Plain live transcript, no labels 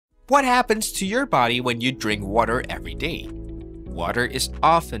What happens to your body when you drink water every day? Water is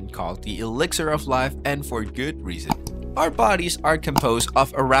often called the elixir of life, and for good reason. Our bodies are composed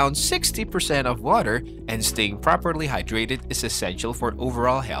of around 60% of water, and staying properly hydrated is essential for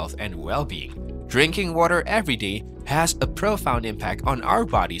overall health and well-being. Drinking water every day has a profound impact on our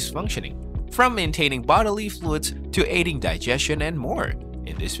body's functioning, from maintaining bodily fluids to aiding digestion and more.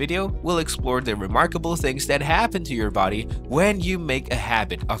 In this video, we'll explore the remarkable things that happen to your body when you make a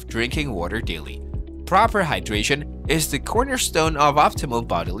habit of drinking water daily. Proper hydration is the cornerstone of optimal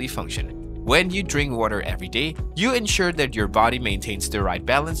bodily function. When you drink water every day, you ensure that your body maintains the right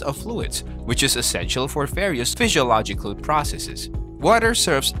balance of fluids, which is essential for various physiological processes. Water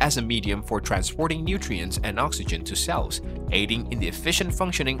serves as a medium for transporting nutrients and oxygen to cells, aiding in the efficient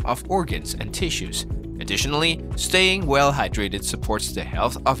functioning of organs and tissues. Additionally, staying well hydrated supports the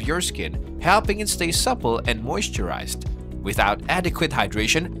health of your skin, helping it stay supple and moisturized. Without adequate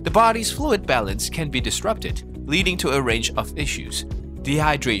hydration, the body's fluid balance can be disrupted, leading to a range of issues.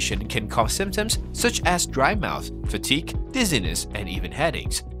 Dehydration can cause symptoms such as dry mouth, fatigue, dizziness, and even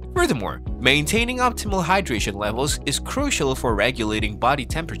headaches. Furthermore, maintaining optimal hydration levels is crucial for regulating body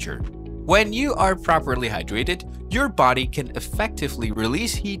temperature. When you are properly hydrated, your body can effectively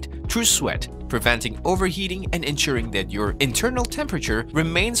release heat through sweat, preventing overheating and ensuring that your internal temperature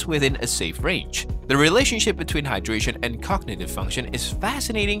remains within a safe range. The relationship between hydration and cognitive function is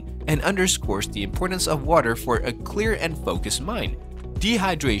fascinating and underscores the importance of water for a clear and focused mind.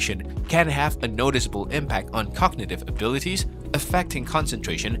 Dehydration can have a noticeable impact on cognitive abilities, affecting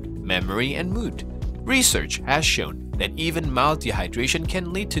concentration, memory, and mood. Research has shown that even mild dehydration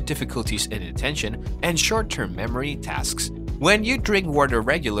can lead to difficulties in attention and short-term memory tasks. When you drink water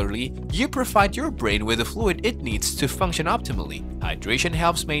regularly, you provide your brain with the fluid it needs to function optimally. Hydration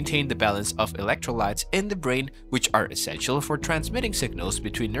helps maintain the balance of electrolytes in the brain, which are essential for transmitting signals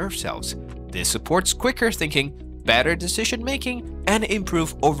between nerve cells. This supports quicker thinking, better decision-making, and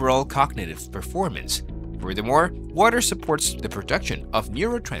improved overall cognitive performance. Furthermore, water supports the production of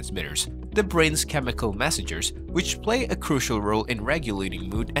neurotransmitters, the brain's chemical messengers, which play a crucial role in regulating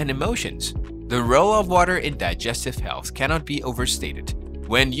mood and emotions. The role of water in digestive health cannot be overstated.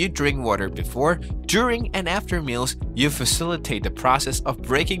 When you drink water before, during, and after meals, you facilitate the process of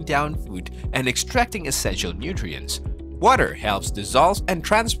breaking down food and extracting essential nutrients. Water helps dissolve and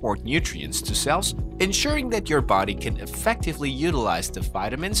transport nutrients to cells, ensuring that your body can effectively utilize the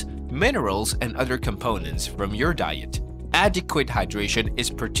vitamins, minerals, and other components from your diet. Adequate hydration is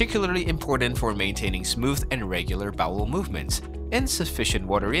particularly important for maintaining smooth and regular bowel movements. Insufficient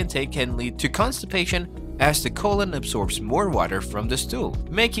water intake can lead to constipation, as the colon absorbs more water from the stool,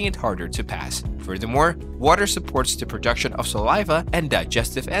 making it harder to pass. Furthermore, water supports the production of saliva and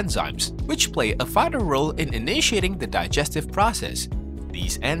digestive enzymes, which play a vital role in initiating the digestive process.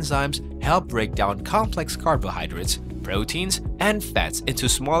 These enzymes help break down complex carbohydrates, proteins, and fats into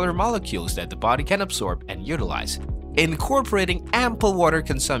smaller molecules that the body can absorb and utilize. Incorporating ample water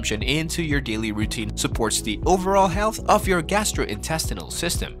consumption into your daily routine supports the overall health of your gastrointestinal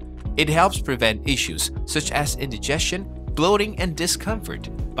system. It helps prevent issues such as indigestion, bloating, and discomfort.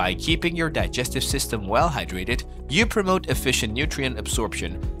 By keeping your digestive system well hydrated, you promote efficient nutrient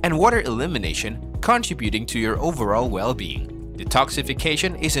absorption and water elimination, contributing to your overall well-being.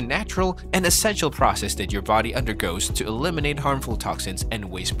 Detoxification is a natural and essential process that your body undergoes to eliminate harmful toxins and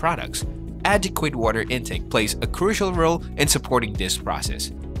waste products. Adequate water intake plays a crucial role in supporting this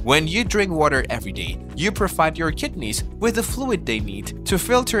process. When you drink water every day, you provide your kidneys with the fluid they need to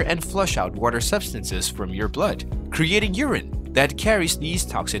filter and flush out water substances from your blood, creating urine that carries these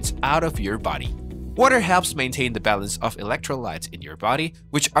toxins out of your body. Water helps maintain the balance of electrolytes in your body,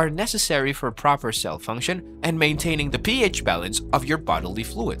 which are necessary for proper cell function and maintaining the pH balance of your bodily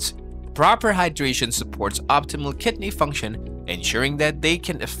fluids. Proper hydration supports optimal kidney function, ensuring that they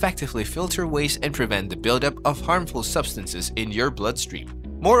can effectively filter waste and prevent the buildup of harmful substances in your bloodstream.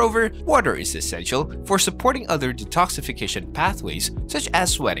 Moreover, water is essential for supporting other detoxification pathways, such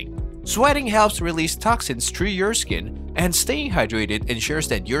as sweating. Sweating helps release toxins through your skin, and staying hydrated ensures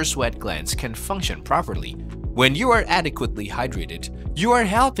that your sweat glands can function properly. When you are adequately hydrated, you are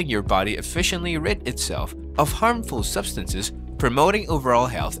helping your body efficiently rid itself of harmful substances, promoting overall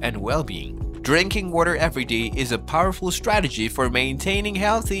health and well-being. Drinking water every day is a powerful strategy for maintaining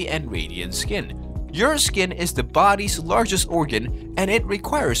healthy and radiant skin. Your skin is the body's largest organ, and it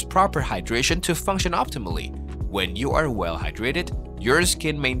requires proper hydration to function optimally. When you are well hydrated, your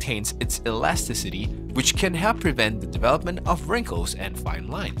skin maintains its elasticity, which can help prevent the development of wrinkles and fine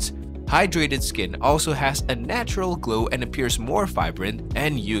lines. Hydrated skin also has a natural glow and appears more vibrant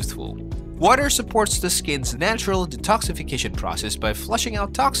and youthful. Water supports the skin's natural detoxification process by flushing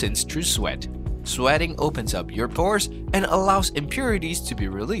out toxins through sweat. Sweating opens up your pores and allows impurities to be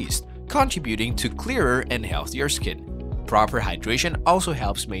released, contributing to clearer and healthier skin. Proper hydration also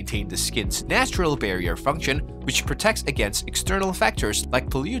helps maintain the skin's natural barrier function, which protects against external factors like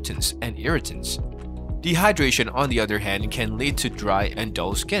pollutants and irritants. Dehydration, on the other hand, can lead to dry and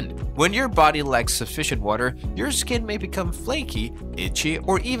dull skin. When your body lacks sufficient water, your skin may become flaky, itchy,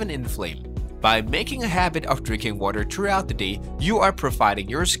 or even inflamed. By making a habit of drinking water throughout the day, you are providing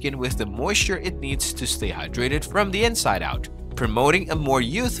your skin with the moisture it needs to stay hydrated from the inside out, promoting a more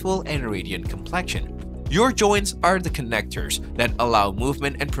youthful and radiant complexion. Your joints are the connectors that allow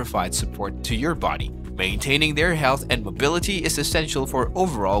movement and provide support to your body. Maintaining their health and mobility is essential for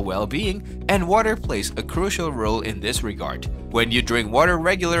overall well-being, and water plays a crucial role in this regard. When you drink water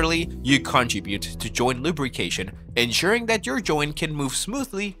regularly, you contribute to joint lubrication, ensuring that your joint can move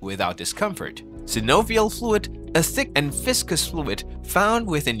smoothly without discomfort. Synovial fluid, a thick and viscous fluid found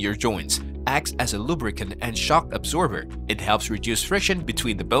within your joints, acts as a lubricant and shock absorber. It helps reduce friction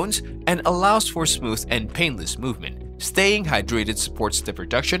between the bones and allows for smooth and painless movement. Staying hydrated supports the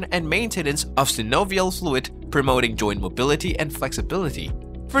production and maintenance of synovial fluid, promoting joint mobility and flexibility.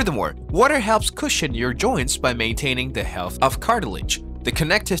 Furthermore, water helps cushion your joints by maintaining the health of cartilage, the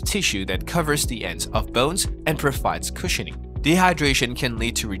connective tissue that covers the ends of bones and provides cushioning. Dehydration can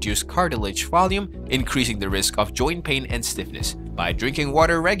lead to reduced cartilage volume, increasing the risk of joint pain and stiffness. By drinking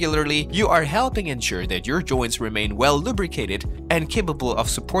water regularly, you are helping ensure that your joints remain well lubricated and capable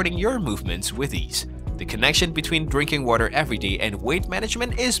of supporting your movements with ease. The connection between drinking water every day and weight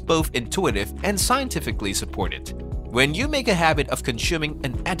management is both intuitive and scientifically supported. When you make a habit of consuming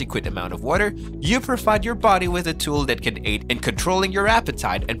an adequate amount of water, you provide your body with a tool that can aid in controlling your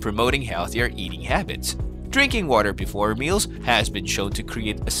appetite and promoting healthier eating habits. Drinking water before meals has been shown to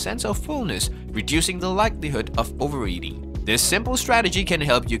create a sense of fullness, reducing the likelihood of overeating. This simple strategy can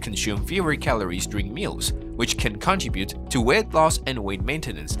help you consume fewer calories during meals, which can contribute to weight loss and weight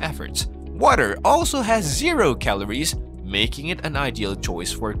maintenance efforts. Water also has 0 calories, making it an ideal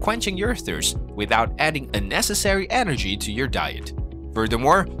choice for quenching your thirst without adding unnecessary energy to your diet.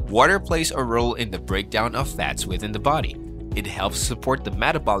 Furthermore, water plays a role in the breakdown of fats within the body. It helps support the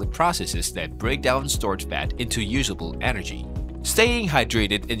metabolic processes that break down stored fat into usable energy. Staying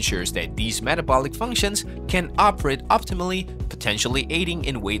hydrated ensures that these metabolic functions can operate optimally, potentially aiding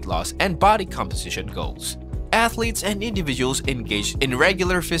in weight loss and body composition goals. Athletes and individuals engaged in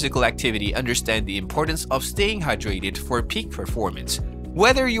regular physical activity understand the importance of staying hydrated for peak performance.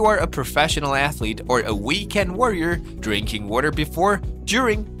 Whether you are a professional athlete or a weekend warrior, drinking water before,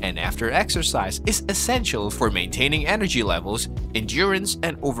 during, and after exercise is essential for maintaining energy levels, endurance,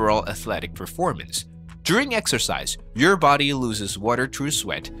 and overall athletic performance. During exercise, your body loses water through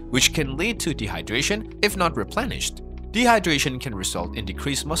sweat, which can lead to dehydration if not replenished. Dehydration can result in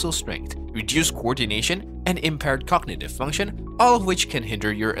decreased muscle strength, reduced coordination, and impaired cognitive function, all of which can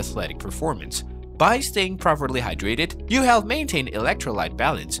hinder your athletic performance. By staying properly hydrated, you help maintain electrolyte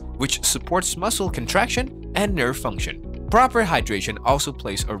balance, which supports muscle contraction and nerve function. Proper hydration also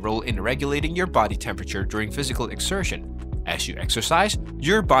plays a role in regulating your body temperature during physical exertion. As you exercise,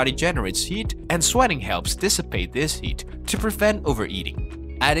 your body generates heat, and sweating helps dissipate this heat to prevent overeating.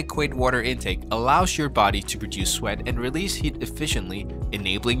 Adequate water intake allows your body to produce sweat and release heat efficiently,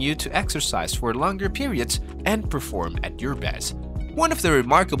 enabling you to exercise for longer periods and perform at your best. One of the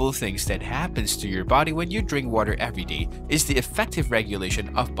remarkable things that happens to your body when you drink water every day is the effective regulation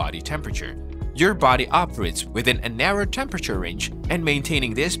of body temperature. Your body operates within a narrow temperature range, and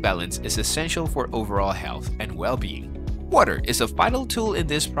maintaining this balance is essential for overall health and well-being. Water is a vital tool in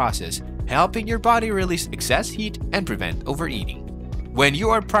this process, helping your body release excess heat and prevent overeating. When you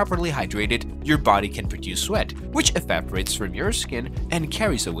are properly hydrated, your body can produce sweat, which evaporates from your skin and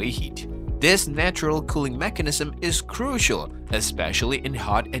carries away heat. This natural cooling mechanism is crucial, especially in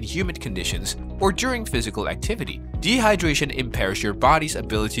hot and humid conditions or during physical activity. Dehydration impairs your body's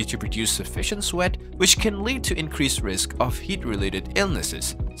ability to produce sufficient sweat, which can lead to increased risk of heat-related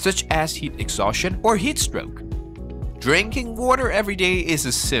illnesses, such as heat exhaustion or heat stroke. Drinking water every day is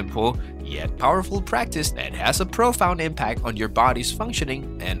a simple yet powerful practice that has a profound impact on your body's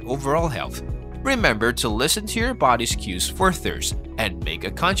functioning and overall health. Remember to listen to your body's cues for thirst and make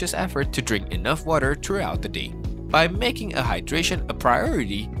a conscious effort to drink enough water throughout the day. By making a hydration a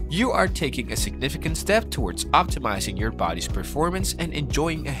priority, you are taking a significant step towards optimizing your body's performance and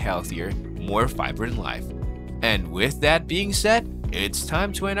enjoying a healthier, more vibrant life. And with that being said, it's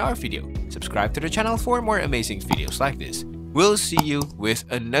time to end our video. Subscribe to the channel for more amazing videos like this. We'll see you with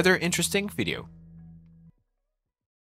another interesting video.